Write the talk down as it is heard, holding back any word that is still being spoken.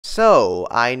So,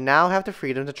 I now have the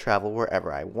freedom to travel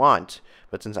wherever I want,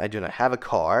 but since I do not have a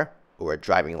car or a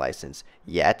driving license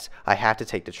yet, I have to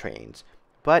take the trains.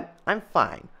 But I'm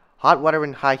fine. Hot water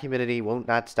and high humidity won't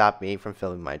not stop me from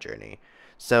filming my journey.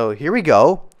 So here we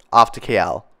go, off to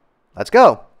KL. Let's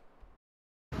go!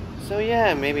 So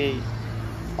yeah, maybe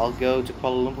I'll go to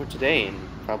Kuala Lumpur today and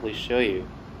probably show you.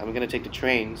 I'm gonna take the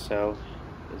train, so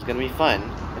it's gonna be fun.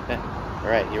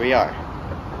 Alright, here we are.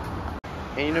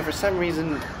 And you know, for some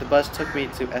reason, the bus took me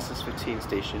to SS15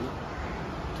 station,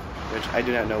 which I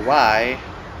do not know why,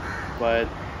 but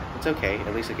it's okay.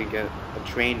 At least I can get a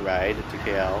train ride to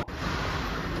KL.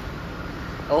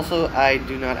 Also, I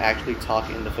do not actually talk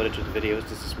in the footage of the videos.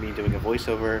 This is me doing a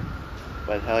voiceover,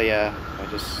 but hell yeah, I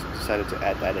just decided to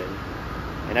add that in.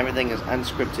 And everything is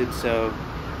unscripted, so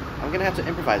I'm gonna have to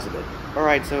improvise a bit.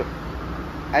 Alright, so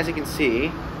as you can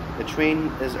see, the train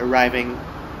is arriving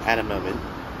at a moment.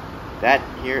 That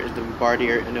here is the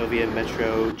Bombardier Innovia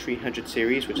Metro 300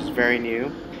 series, which is very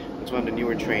new. It's one of the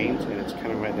newer trains, and it's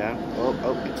coming right now. Oh,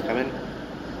 it's coming.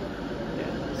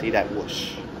 Yeah, see that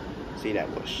whoosh. See that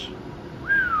whoosh.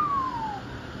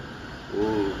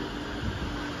 Ooh.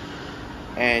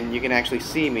 And you can actually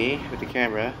see me with the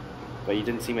camera, but you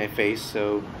didn't see my face,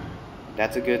 so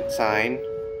that's a good sign,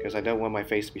 because I don't want my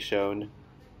face to be shown.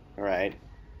 Alright.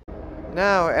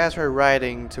 Now, as we're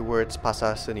riding towards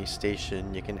Pasar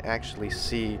Station, you can actually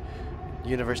see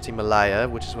University Malaya,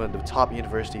 which is one of the top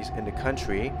universities in the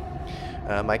country.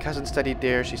 My cousin studied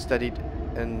there. She studied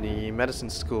in the medicine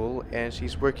school, and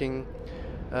she's working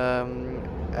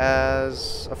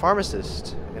as a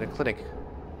pharmacist in a clinic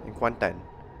in Kuantan.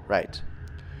 Right.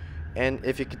 And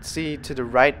if you could see to the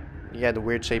right, yeah, the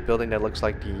weird shaped building that looks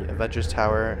like the Avengers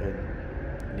Tower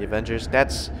and the Avengers,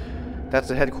 that's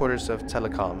the headquarters of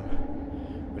Telecom,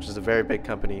 which is a very big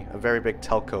company, a very big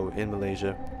telco in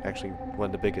Malaysia, actually one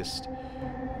of the biggest,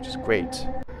 which is great.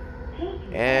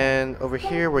 And over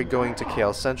here we're going to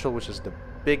KL Central, which is the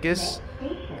biggest,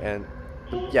 and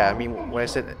yeah, I mean, when I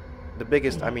said the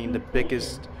biggest, I mean the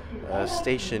biggest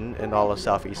station in all of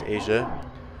Southeast Asia.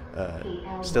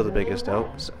 Still the biggest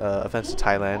though. Offense to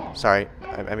Thailand. Sorry,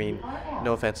 I mean,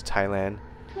 no offense to Thailand.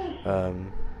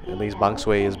 At least Bang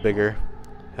Sue is bigger.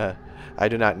 I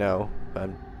do not know,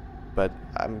 but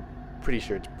I'm pretty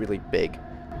sure it's really big.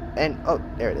 And oh,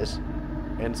 there it is.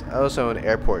 And it's also an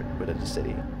airport within the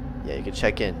city. Yeah, you can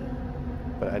check in,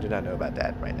 but I do not know about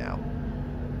that right now.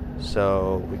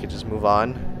 So we could just move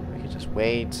on. We could just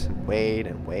wait, wait,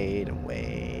 and wait, and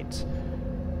wait.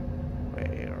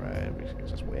 Wait, alright, we can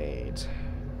just wait.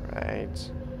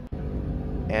 Right.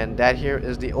 And that here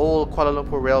is the old Kuala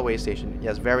Lumpur railway station.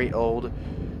 Yes, very old.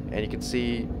 And you can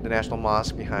see the National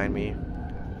Mosque behind me.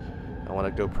 I want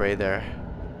to go pray there.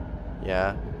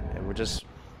 Yeah, and we're just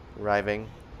arriving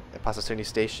at Pasar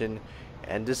Station,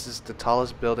 and this is the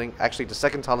tallest building, actually the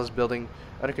second tallest building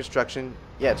under construction.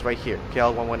 Yeah, it's right here,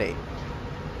 KL 118.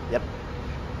 Yep,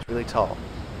 it's really tall.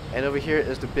 And over here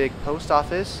is the big post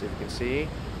office, if you can see.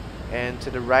 And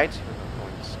to the right,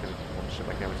 I'm just gonna shift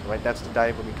my camera to the right. That's the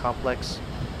Diabumi complex.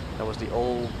 That was the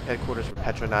old headquarters for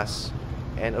Petronas.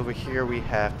 And over here we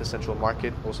have the Central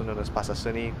Market, also known as Pasar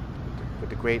Seni, with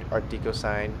the great Art Deco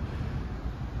sign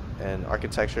and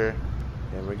architecture.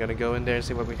 And we're gonna go in there and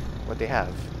see what they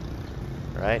have.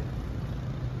 Alright?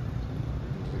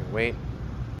 Wait.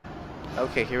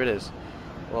 Okay, here it is.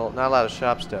 Well, not a lot of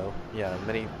shops though. Yeah,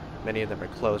 many of them are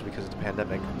closed because of the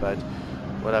pandemic, but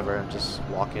whatever. I'm just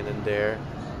walking in there,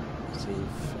 see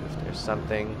if there's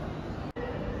something.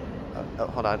 Oh,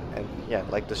 hold on. And yeah,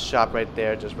 like the shop right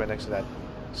there, just right next to that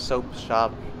soap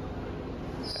shop.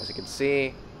 As you can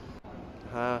see.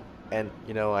 And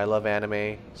you know, I love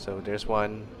anime, so there's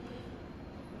one.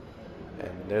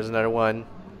 And there's another one.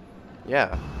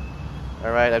 Yeah.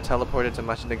 Alright, I've teleported to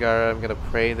Machinagara. I'm gonna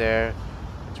pray there.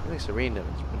 It's really serene and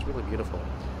it's really beautiful.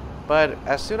 But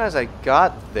as soon as I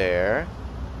got there,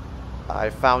 I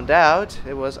found out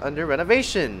it was under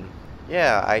renovation.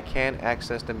 Yeah, I can't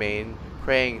access the main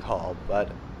praying hall,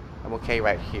 but I'm okay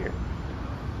right here.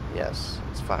 Yes,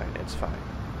 it's fine, it's fine.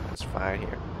 It's fine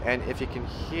here. And if you can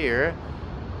hear,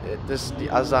 the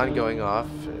azan going off,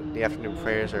 the afternoon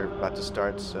prayers are about to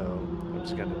start, so I'm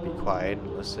just gonna be quiet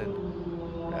and listen.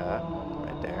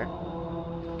 Right there.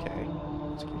 Okay,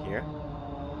 as you can hear.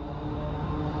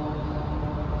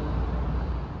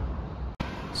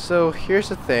 So here's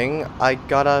the thing, I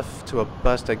got off to a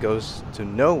bus that goes to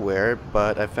nowhere,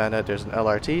 but I found out there's an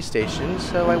LRT station,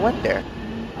 so I went there.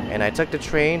 And I took the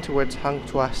train towards Hang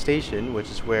Tuah Station, which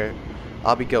is where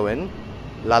I'll be going.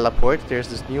 Lalaport, there's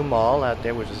this new mall out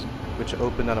there which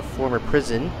opened on a former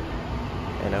prison,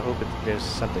 and I hope there's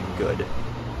something good.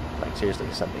 Like seriously,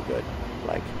 something good.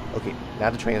 Like Okay, now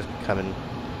the train is coming.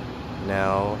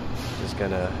 Now, just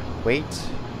gonna wait.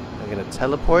 I'm gonna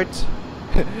teleport.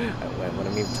 When I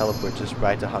mean teleport, just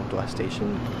ride to Hangtua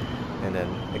Station, and then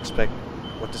expect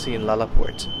what to see in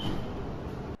Lalaport.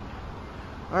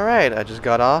 Alright, I just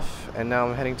got off, and now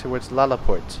I'm heading towards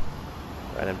Lalaport.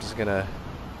 Right, I'm just gonna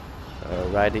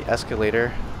ride the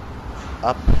escalator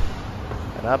up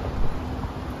and up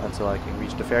until I can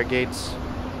reach the fare gates.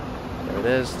 There it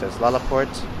is, there's Lalaport.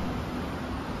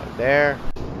 Right there.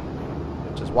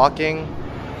 Just walking.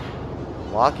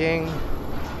 Walking.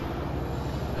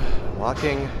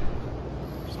 Walking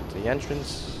to the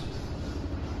entrance.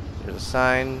 There's a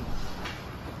sign.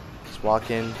 Just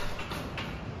walking.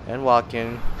 And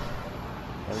walking.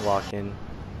 And walking.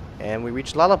 And we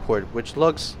reach Lalaport, which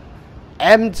looks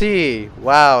empty!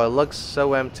 Wow, it looks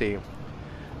so empty.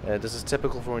 This is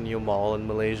typical for a new mall in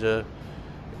Malaysia.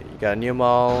 You got a new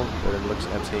mall, but it looks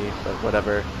empty, but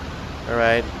whatever.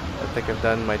 Alright, I think I've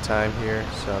done my time here,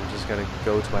 so I'm just gonna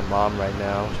go to my mom right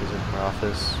now. She's in her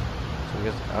office.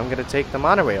 So I'm gonna take the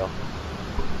monorail.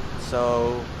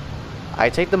 So, I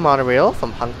take the monorail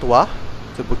from Hang Tuah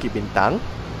to Bukit Bintang.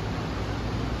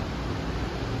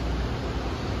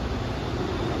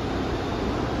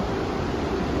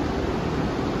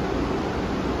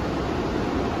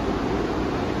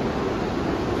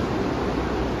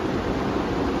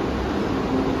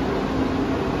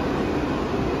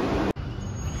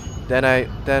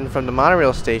 Then from the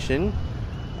monorail station,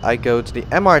 I go to the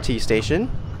MRT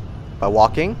station by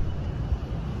walking.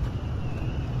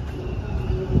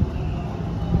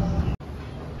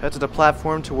 Head to the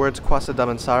platform towards Kwasa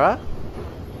Damansara.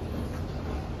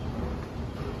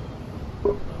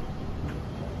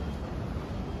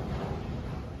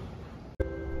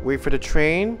 Wait for the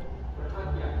train.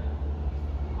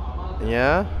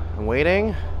 Yeah, I'm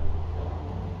waiting.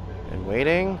 And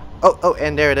waiting. Oh,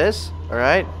 and there it is.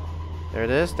 Alright. There it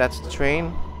is. That's the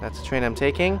train. That's the train I'm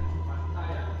taking.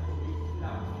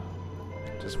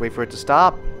 Just wait for it to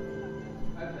stop.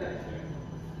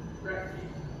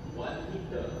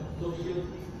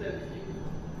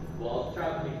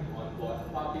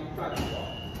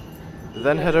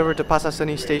 Then head over to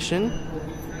Pasasani Station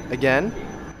again.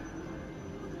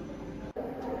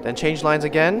 Then change lines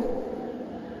again.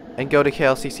 And go to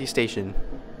KLCC Station.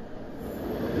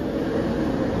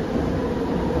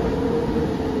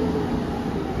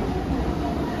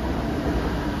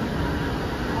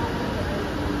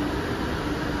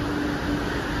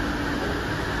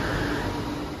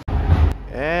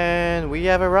 And we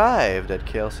have arrived at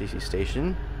KLCC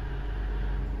Station.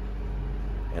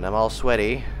 And I'm all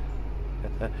sweaty.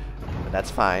 But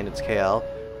that's fine, it's KL.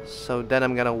 So then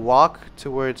I'm gonna walk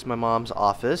towards my mom's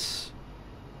office.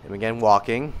 And again,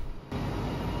 walking.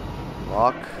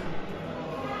 Walk.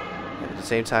 And at the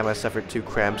same time, I suffered 2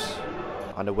 cramps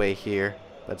on the way here.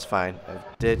 That's fine. I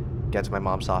did get to my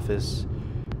mom's office.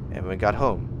 And we got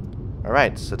home.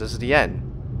 Alright, so this is the end.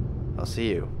 I'll see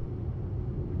you.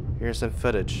 Here's some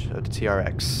footage of the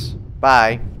TRX.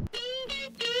 Bye!